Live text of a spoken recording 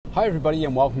Hi everybody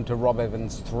and welcome to Rob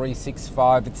Evans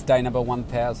 365. It's day number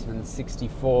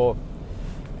 1064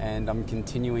 and I'm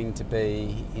continuing to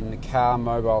be in the car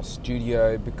mobile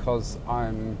studio because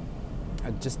I'm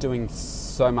just doing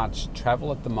so much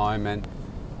travel at the moment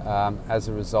as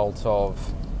a result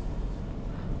of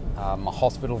my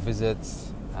hospital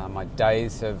visits. My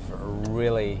days have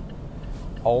really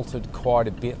altered quite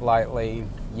a bit lately.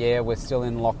 Yeah, we're still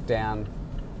in lockdown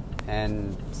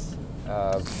and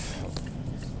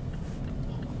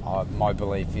my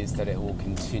belief is that it will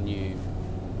continue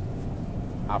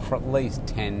for at least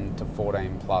 10 to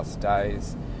 14 plus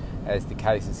days as the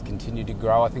cases continue to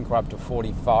grow. I think we're up to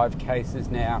 45 cases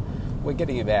now. We're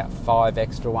getting about 5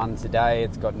 extra ones a day.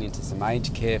 It's gotten into some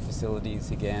aged care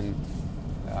facilities again.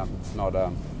 It's not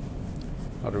a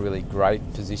really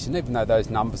great position, even though those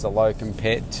numbers are low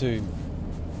compared to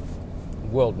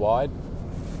worldwide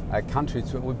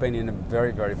countries. We've been in a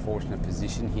very, very fortunate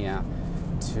position here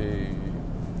to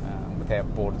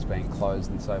without borders being closed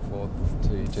and so forth,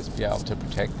 to just be able to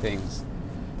protect things.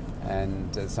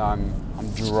 And so I'm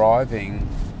driving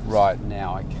right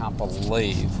now. I can't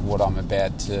believe what I'm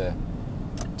about to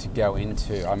go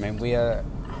into. I mean, we're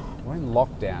in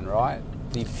lockdown, right?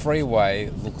 The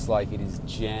freeway looks like it is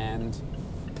jammed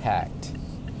packed,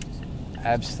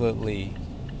 absolutely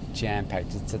jam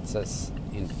packed. It's us,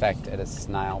 in fact, at a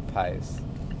snail pace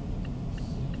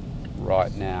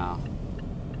right now.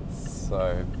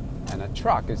 So. And a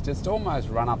truck has just almost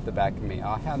run up the back of me.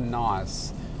 Oh, how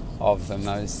nice of them,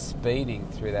 those speeding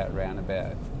through that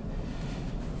roundabout.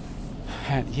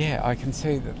 And yeah, I can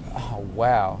see that. Oh,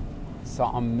 wow. So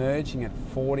I'm merging at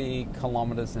 40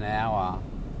 kilometres an hour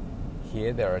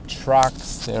here. There are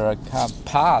trucks, there are cars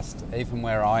past even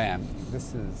where I am.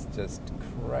 This is just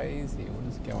crazy. What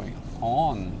is going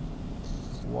on?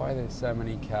 Why are there so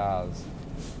many cars?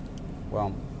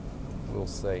 Well, we'll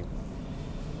see.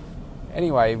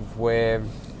 Anyway, we're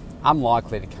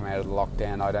unlikely to come out of the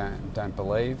lockdown, I don't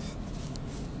believe.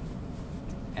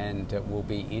 And it will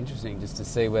be interesting just to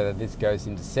see whether this goes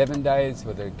into 7 days,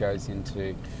 whether it goes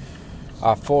into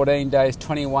 14 days,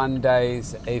 21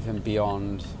 days, even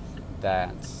beyond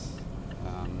that.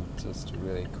 Just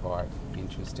really quite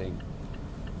interesting.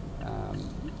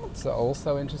 It's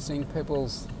also interesting,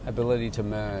 people's ability to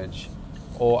merge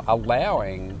or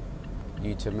allowing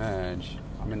you to merge.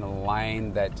 I'm in a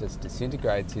lane that just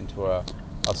disintegrates into a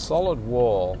solid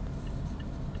wall,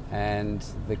 and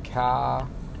the car,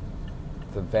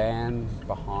 the van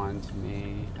behind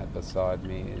me, beside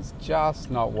me, is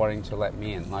just not wanting to let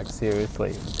me in. Like,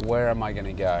 seriously, where am I going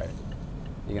to go?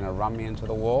 You're going to run me into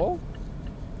the wall?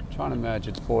 I'm trying to merge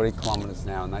at 40 kilometres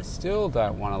an hour and they still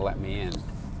don't want to let me in.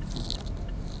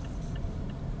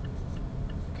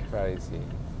 Crazy.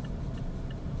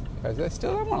 Because they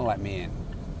still don't want to let me in.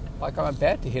 Like I'm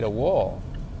about to hit a wall.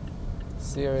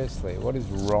 Seriously, what is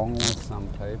wrong with some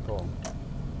people?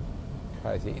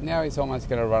 Crazy. Now he's almost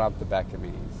going to run up the back of me.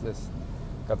 He's just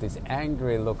got this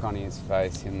angry look on his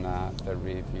face in the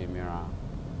rear view mirror.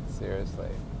 Seriously.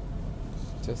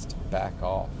 Just back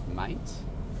off, mate.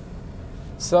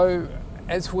 So,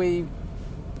 I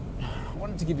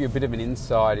wanted to give you a bit of an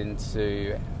insight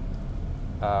into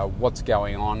what's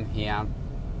going on here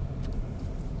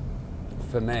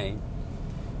for me.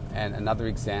 And another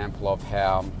example of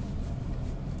how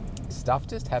stuff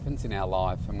just happens in our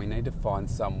life and we need to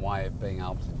find some way of being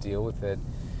able to deal with it.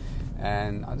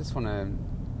 And I just want to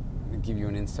give you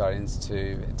an insight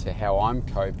into how I'm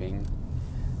coping.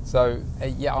 So,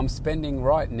 I'm spending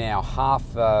right now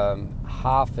half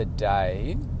a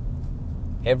day,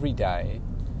 every day,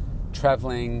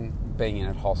 travelling, being in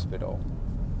a hospital.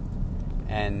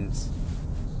 And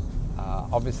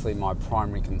obviously my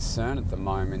primary concern at the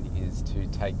moment is to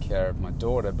take care of my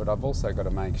daughter, but I've also got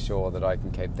to make sure that I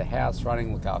can keep the house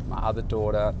running, look after my other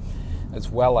daughter, as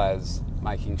well as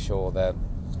making sure that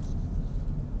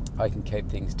I can keep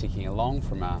things ticking along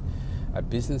from a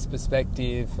business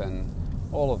perspective and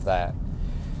all of that.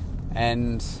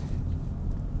 And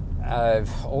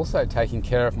I've also taken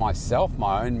care of myself,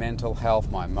 my own mental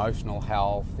health, my emotional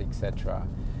health, etc.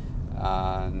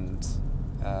 And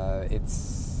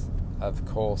it's, of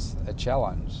course, a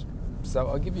challenge. So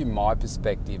I'll give you my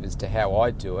perspective as to how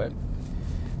I do it,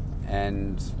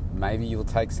 and maybe you'll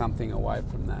take something away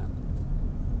from that.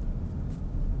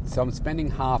 So I'm spending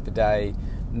half a day,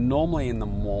 normally in the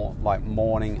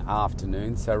morning,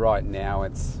 afternoon. So right now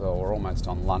we're almost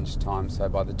on lunchtime. So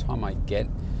by the time I get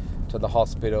to the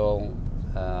hospital,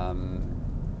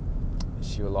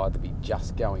 she will either be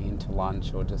just going into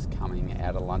lunch or just coming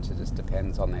out of lunch. It just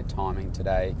depends on their timing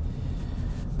today.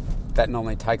 That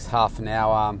normally takes half an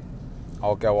hour.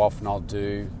 I'll go off and I'll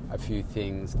do a few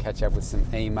things, catch up with some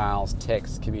emails,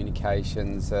 texts,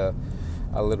 communications, a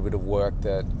little bit of work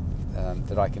that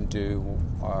I can do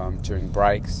during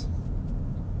breaks.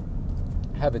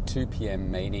 Have a 2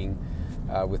 p.m. meeting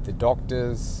with the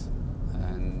doctors,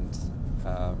 and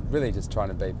really just trying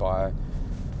to be by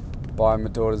my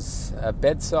daughter's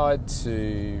bedside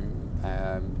to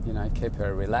keep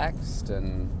her relaxed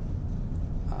and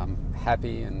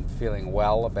happy and feeling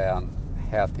well about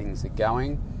how things are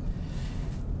going.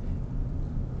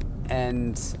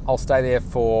 And I'll stay there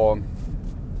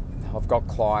I've got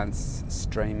clients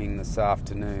streaming this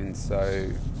afternoon, so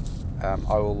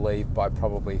I will leave by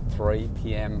probably 3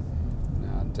 p.m.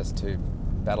 Just to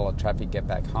battle the traffic, get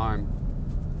back home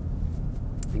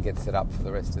and get set up for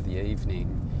the rest of the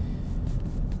evening.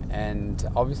 And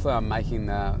obviously I'm making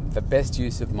the best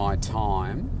use of my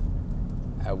time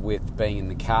with being in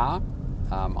the car.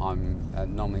 I'm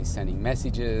normally sending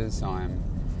messages, I'm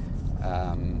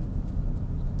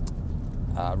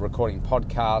recording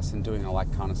podcasts and doing all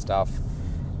that kind of stuff,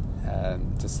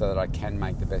 just so that I can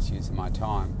make the best use of my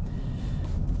time.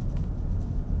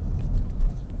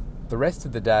 The rest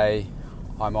of the day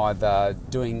I'm either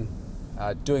doing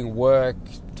work,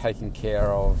 taking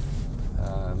care of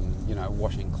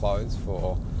washing clothes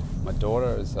for my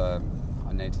daughter, as I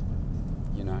need to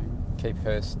keep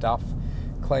her stuff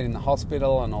clean in the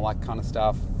hospital and all that kind of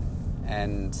stuff,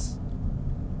 and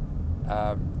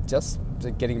just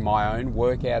getting my own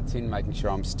workouts in, making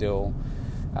sure I'm still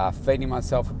feeding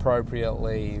myself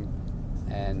appropriately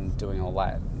and doing all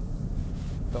that.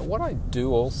 But what I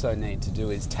do also need to do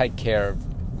is take care of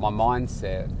my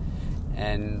mindset,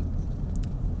 and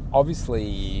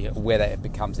obviously where that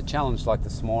becomes a challenge, like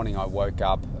this morning I woke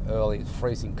up early, it's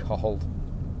freezing cold,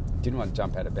 didn't want to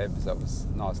jump out of bed because it was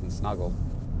nice and snuggled.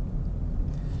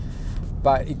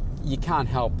 But you can't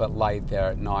help but lay there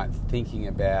at night thinking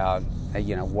about,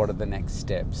 what are the next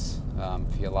steps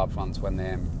for your loved ones when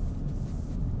they're,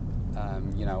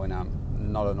 in a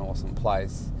not an awesome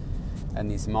place, and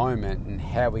this moment, and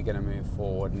how we're going to move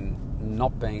forward, and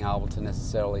not being able to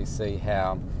necessarily see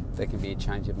how there can be a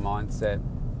change of mindset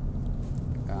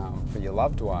for your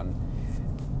loved one,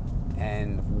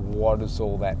 and what does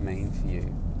all that mean for you.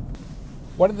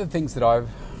 One of the things that I've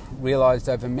realised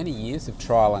over many years of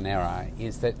trial and error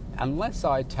is that unless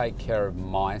I take care of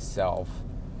myself,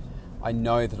 I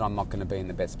know that I'm not going to be in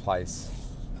the best place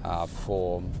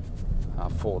for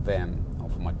them, or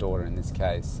for my daughter in this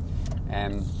case.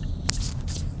 And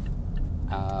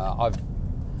I've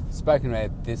spoken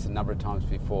about this a number of times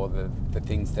before, the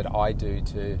things that I do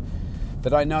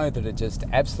that I know that are just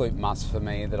absolute must for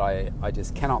me, that I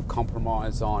just cannot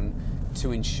compromise on,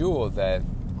 to ensure that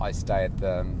I stay at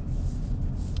the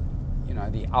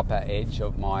upper edge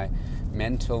of my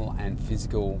mental and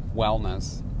physical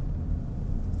wellness,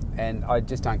 and I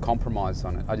just don't compromise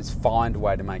on it. I just find a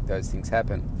way to make those things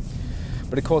happen.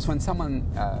 But of course, when someone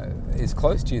is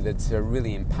close to you that's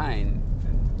really in pain,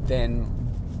 then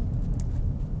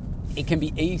it can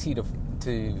be easy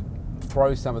to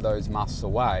throw some of those musts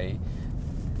away,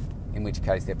 in which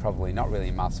case they're probably not really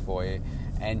a must for you,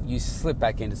 and you slip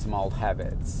back into some old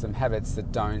habits, some habits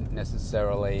that don't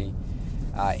necessarily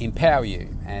empower you.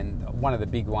 And one of the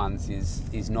big ones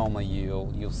is normally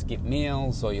you'll skip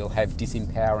meals, or you'll have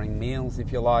disempowering meals,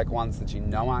 if you like, ones that you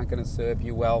know aren't going to serve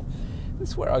you well.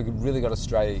 That's where I really got to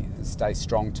stay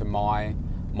strong to my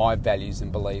values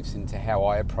and beliefs into how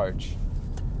I approach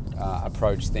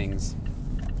things.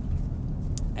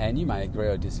 And you may agree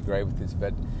or disagree with this,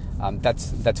 but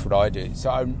that's what I do.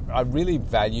 So I really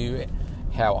value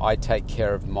how I take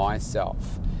care of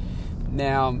myself.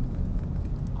 Now,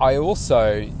 I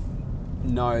also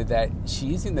know that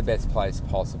she is in the best place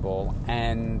possible,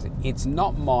 and it's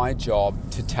not my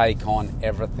job to take on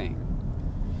everything.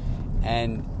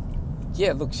 And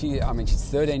yeah, look, she's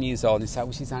 13 years old, and you say,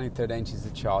 well, she's only 13, she's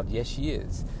a child. Yes, she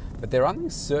is. But there are only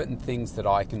certain things that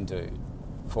I can do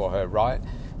for her, right?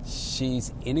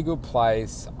 She's in a good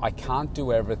place. I can't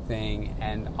do everything,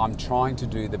 and I'm trying to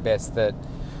do the best that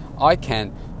I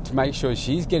can to make sure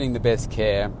she's getting the best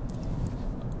care.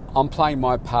 I'm playing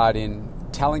my part in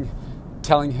telling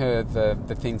her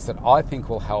the things that I think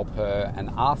will help her, and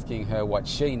asking her what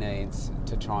she needs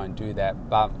to try and do that.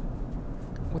 But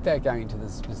without going into the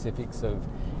specifics of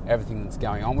everything that's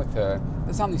going on with her,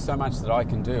 there's only so much that I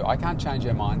can do. I can't change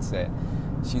her mindset.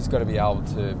 She's got to be able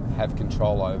to have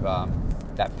control over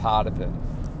that part of it,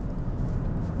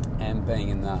 and being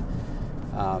in the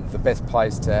best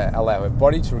place to allow her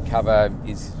body to recover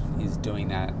is doing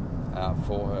that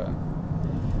for her.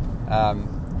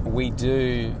 We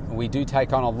do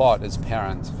take on a lot as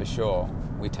parents, for sure.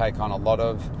 We take on a lot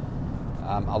of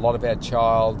a lot of our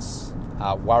child's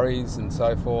worries and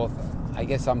so forth. I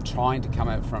guess I'm trying to come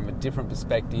at it from a different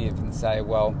perspective and say,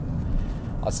 well,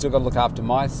 I still got to look after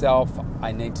myself.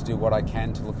 I need to do what I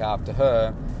can to look after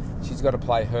her. She's got to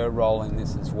play her role in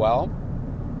this as well.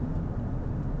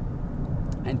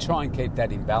 And try and keep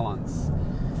that in balance.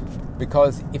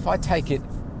 Because if I take it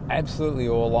absolutely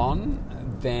all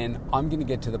on, then I'm going to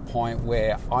get to the point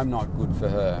where I'm not good for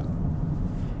her.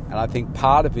 And I think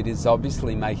part of it is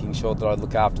obviously making sure that I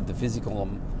look after the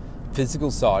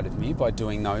physical side of me by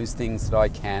doing those things that I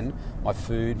can, my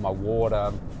food, my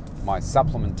water, my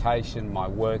supplementation, my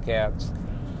workouts.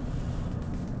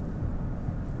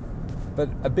 But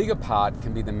a bigger part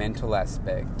can be the mental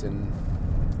aspect, and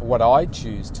what I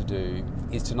choose to do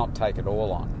is to not take it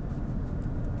all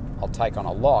on. I'll take on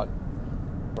a lot,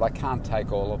 but I can't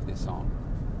take all of this on.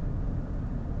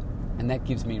 And that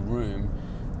gives me room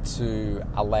to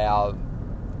allow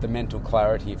the mental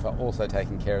clarity for also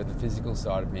taking care of the physical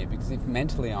side of me, because if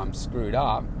mentally I'm screwed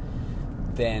up,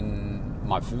 then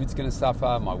my food's going to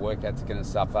suffer, my workouts are going to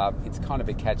suffer. It's kind of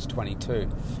a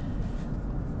catch-22.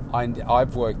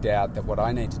 I've worked out that what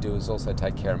I need to do is also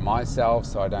take care of myself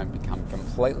so I don't become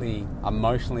completely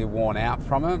emotionally worn out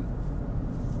from it.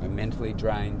 I'm mentally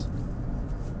drained,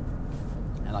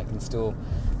 and I can still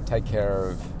take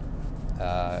care of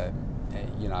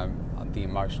the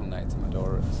emotional needs of my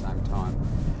daughter at the same time.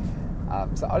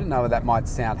 So I don't know, that might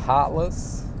sound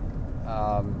heartless.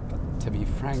 To be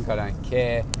frank, I don't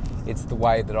care. It's the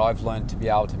way that I've learned to be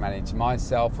able to manage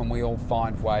myself, and we all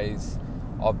find ways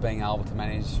of being able to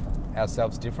manage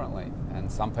ourselves differently.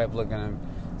 And some people are going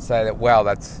to say that, wow,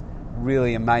 that's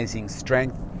really amazing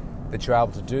strength that you're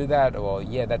able to do that, or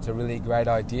yeah, that's a really great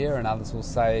idea. And others will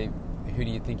say, who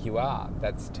do you think you are?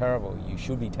 That's terrible. You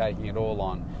should be taking it all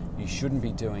on. You shouldn't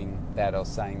be doing that or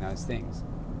saying those things.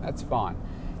 That's fine.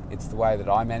 It's the way that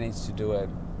I manage to do it.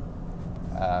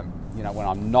 When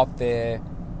I'm not there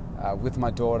with my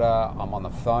daughter, I'm on the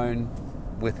phone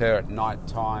with her at night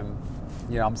time.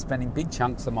 I'm spending big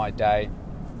chunks of my day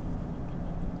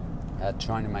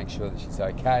trying to make sure that she's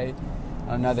okay.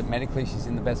 And I know that medically she's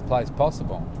in the best place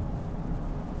possible.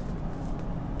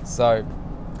 So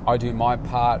I do my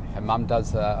part. Her mum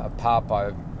does a part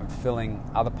by filling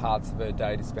other parts of her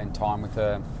day to spend time with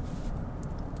her.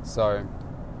 So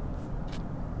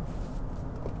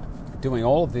doing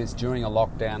all of this during a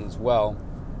lockdown as well,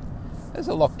 there's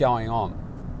a lot going on.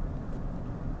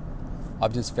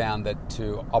 I've just found that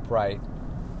to operate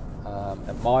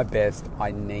at my best,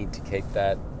 I need to keep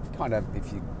that kind of,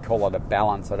 if you call it a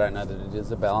balance, I don't know that it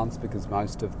is a balance, because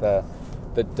most of the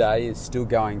day is still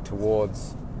going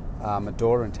towards my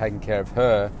daughter and taking care of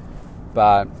her,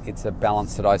 but it's a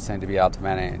balance that I seem to be able to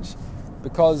manage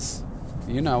because,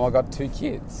 I got 2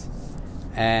 kids.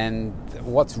 And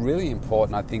what's really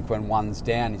important, I think, when one's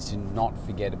down is to not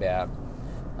forget about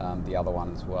the other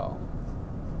one as well.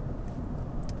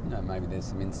 Maybe there's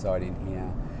some insight in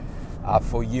here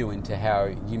for you into how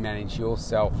you manage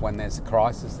yourself when there's a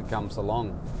crisis that comes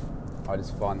along. I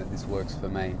just find that this works for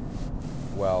me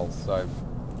well. So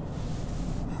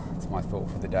it's my thought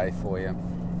for the day for you.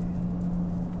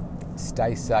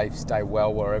 Stay safe, stay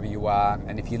well wherever you are.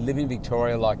 And if you live in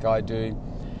Victoria like I do,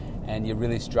 and you're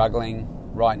really struggling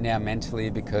right now mentally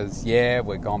because,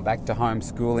 we're going back to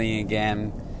homeschooling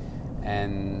again,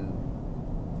 and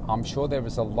I'm sure there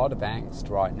is a lot of angst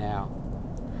right now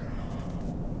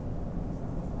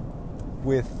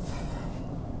with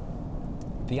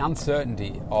the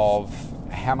uncertainty of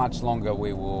how much longer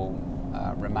we will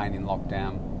remain in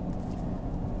lockdown.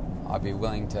 I'd be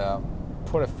willing to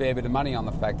put a fair bit of money on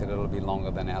the fact that it'll be longer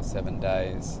than our 7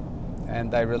 days. And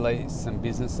they released some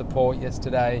business support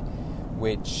yesterday,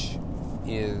 which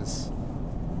is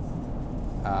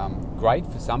great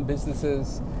for some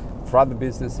businesses. For other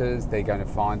businesses, they're going to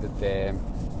find that they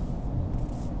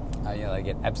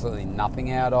get absolutely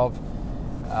nothing out of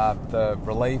the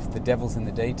relief. The devil's in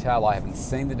the detail. I haven't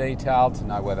seen the detail to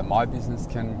know whether my business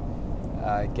can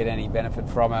get any benefit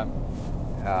from it.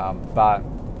 But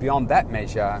beyond that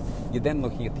measure, you're then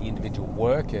looking at the individual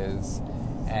workers.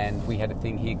 And we had a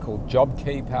thing here called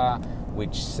JobKeeper,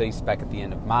 which ceased back at the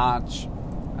end of March.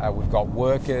 We've got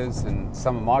workers and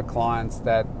some of my clients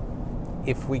that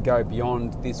if we go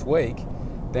beyond this week,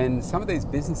 then some of these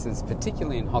businesses,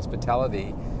 particularly in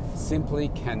hospitality, simply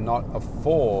cannot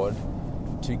afford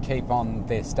to keep on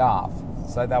their staff.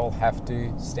 So they will have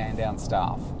to stand down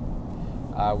staff,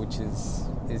 which is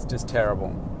just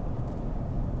terrible.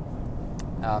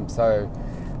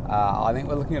 I think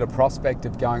we're looking at a prospect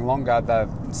of going longer. The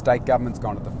state government's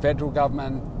gone to the federal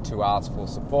government to ask for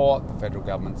support. The federal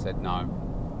government said no.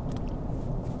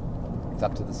 It's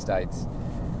up to the states.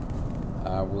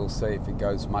 we'll see if it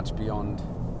goes much beyond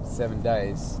 7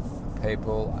 days.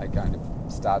 People are going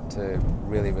to start to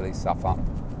really, really suffer.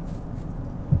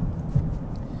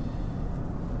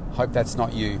 Hope that's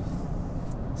not you.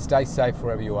 Stay safe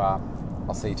wherever you are.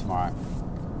 I'll see you tomorrow.